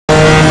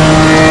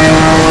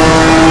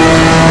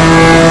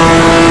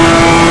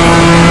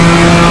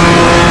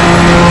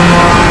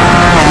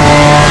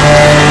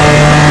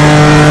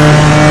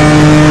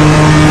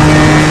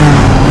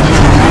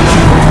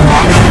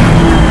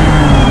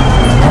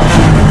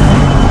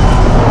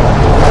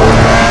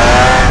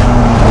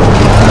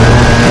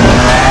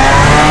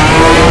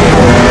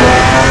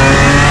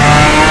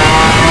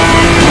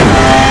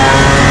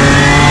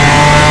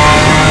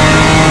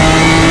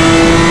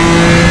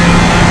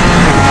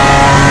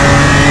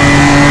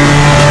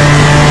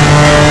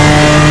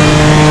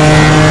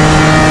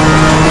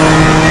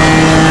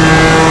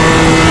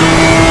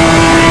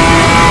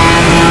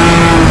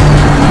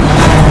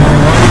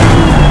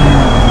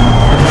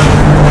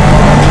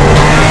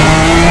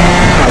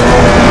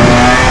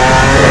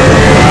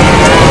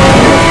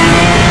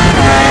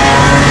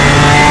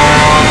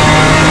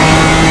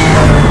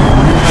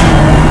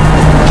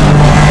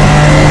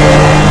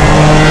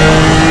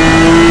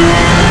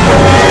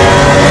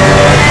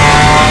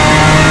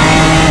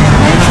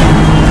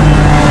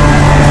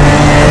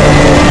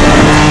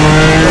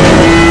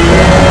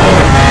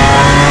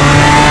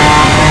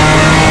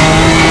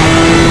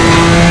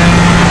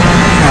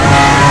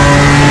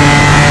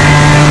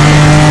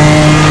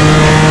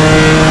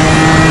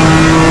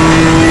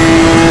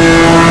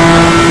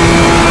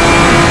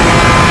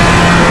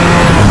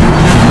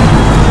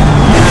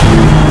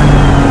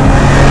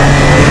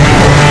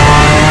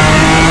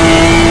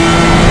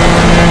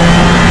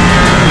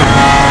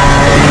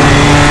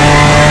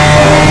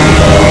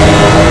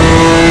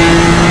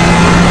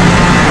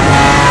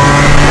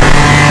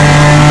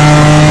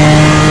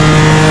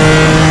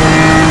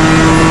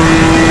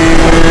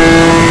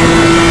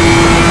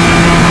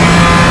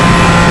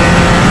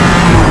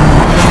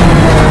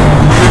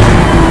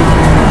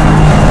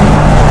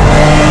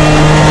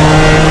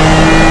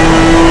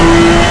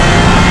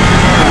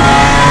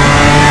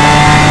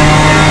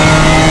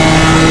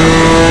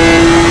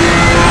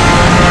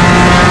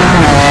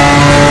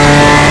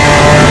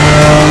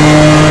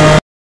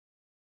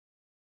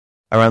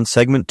Around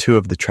segment 2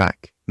 of the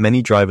track,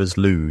 many drivers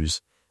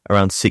lose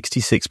around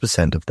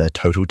 66% of their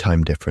total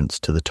time difference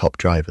to the top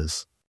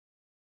drivers.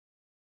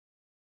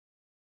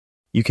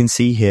 You can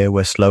see here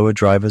where slower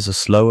drivers are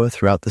slower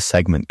throughout the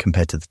segment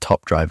compared to the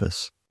top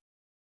drivers.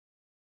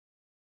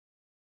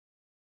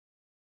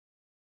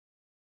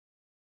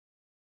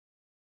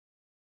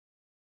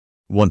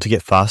 Want to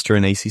get faster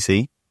in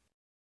ACC?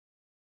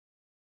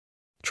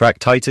 Track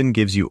Titan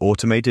gives you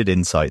automated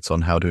insights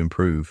on how to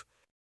improve.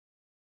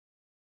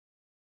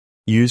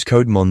 Use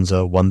code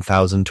Monza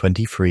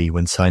 1023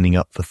 when signing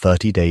up for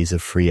 30 days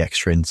of free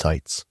extra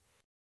insights.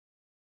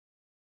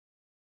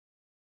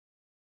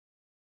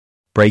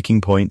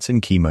 Breaking points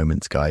and key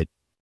moments guide.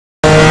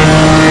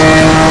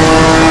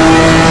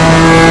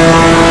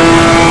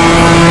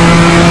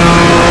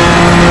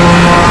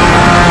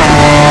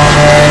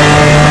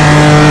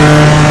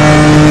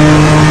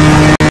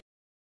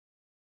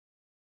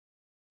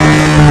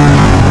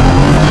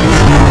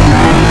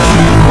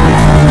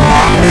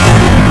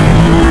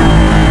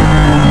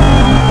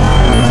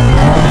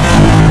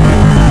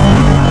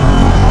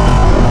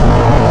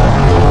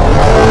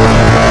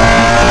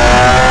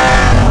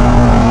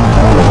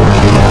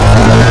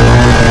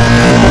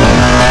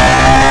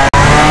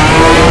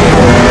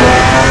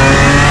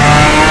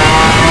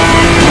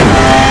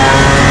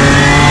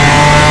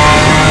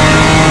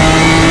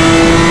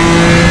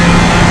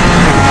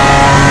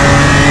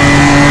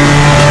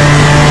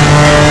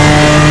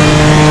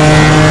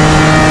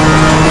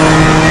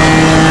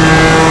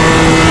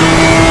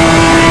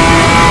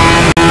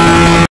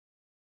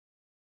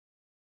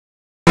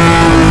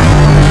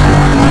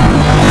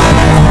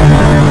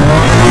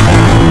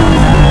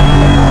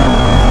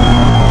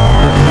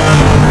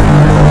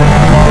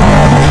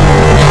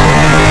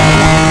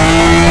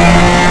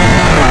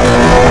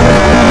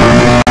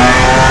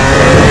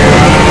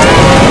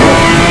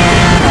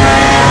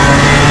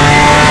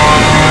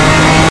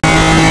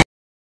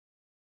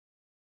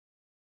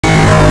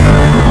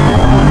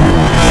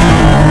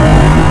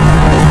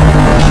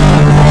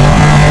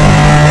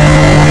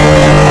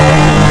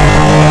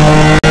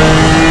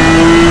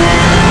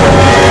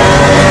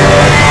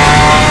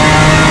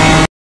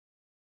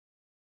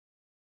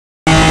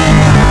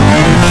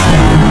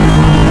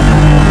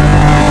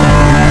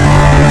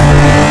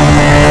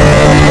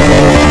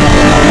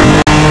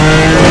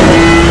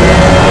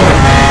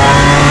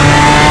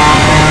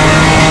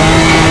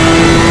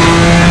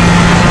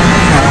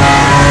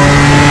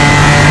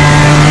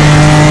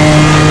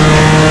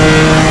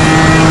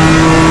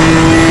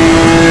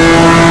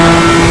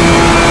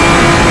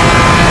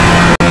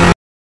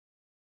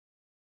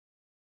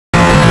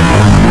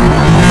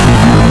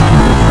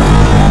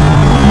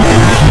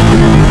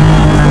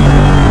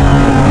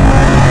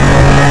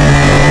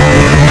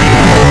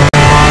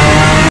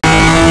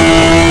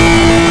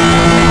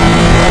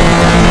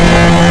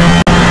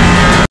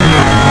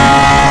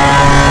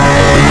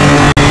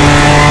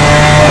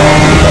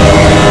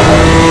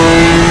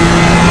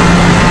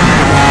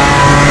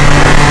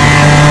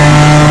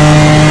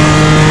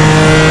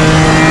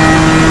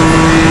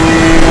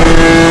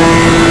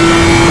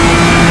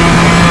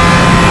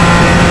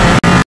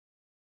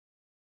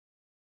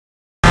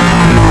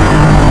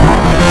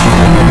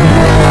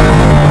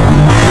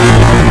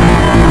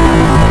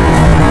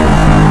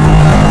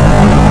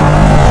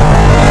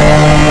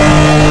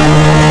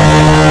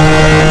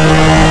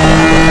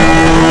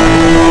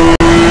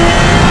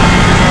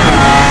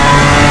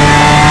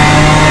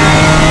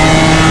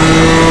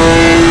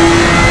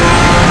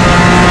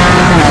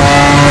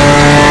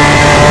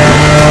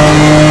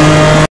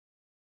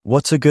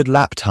 What's a good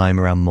lap time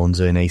around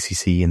Monza in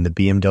ACC in the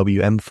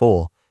BMW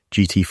M4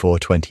 GT4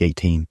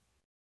 2018?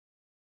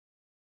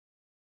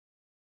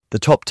 The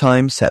top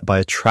time set by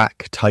a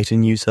Track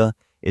Titan user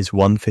is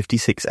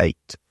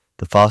 1:56.8.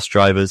 The fast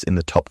drivers in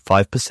the top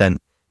 5%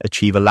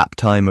 achieve a lap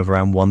time of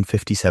around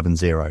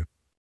 1:57.0.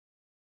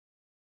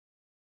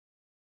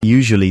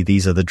 Usually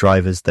these are the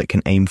drivers that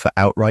can aim for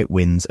outright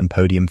wins and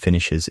podium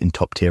finishes in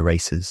top-tier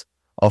races,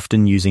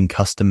 often using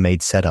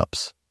custom-made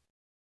setups.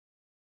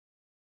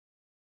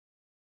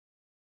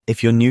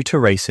 If you're new to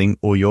racing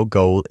or your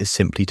goal is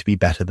simply to be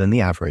better than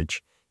the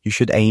average, you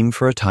should aim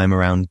for a time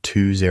around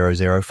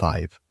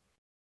 2:0.05.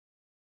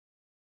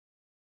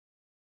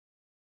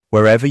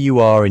 Wherever you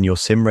are in your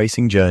sim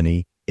racing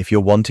journey, if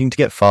you're wanting to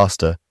get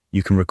faster,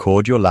 you can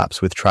record your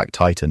laps with Track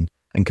Titan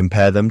and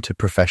compare them to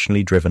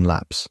professionally driven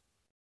laps.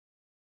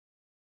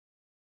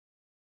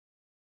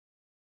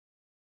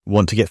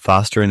 Want to get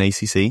faster in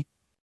ACC?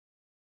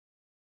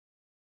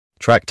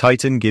 Track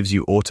Titan gives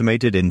you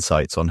automated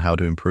insights on how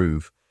to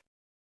improve.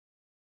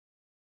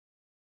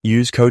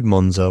 Use code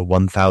Monza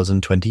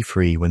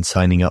 1023 when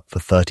signing up for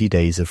 30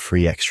 days of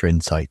free extra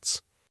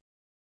insights.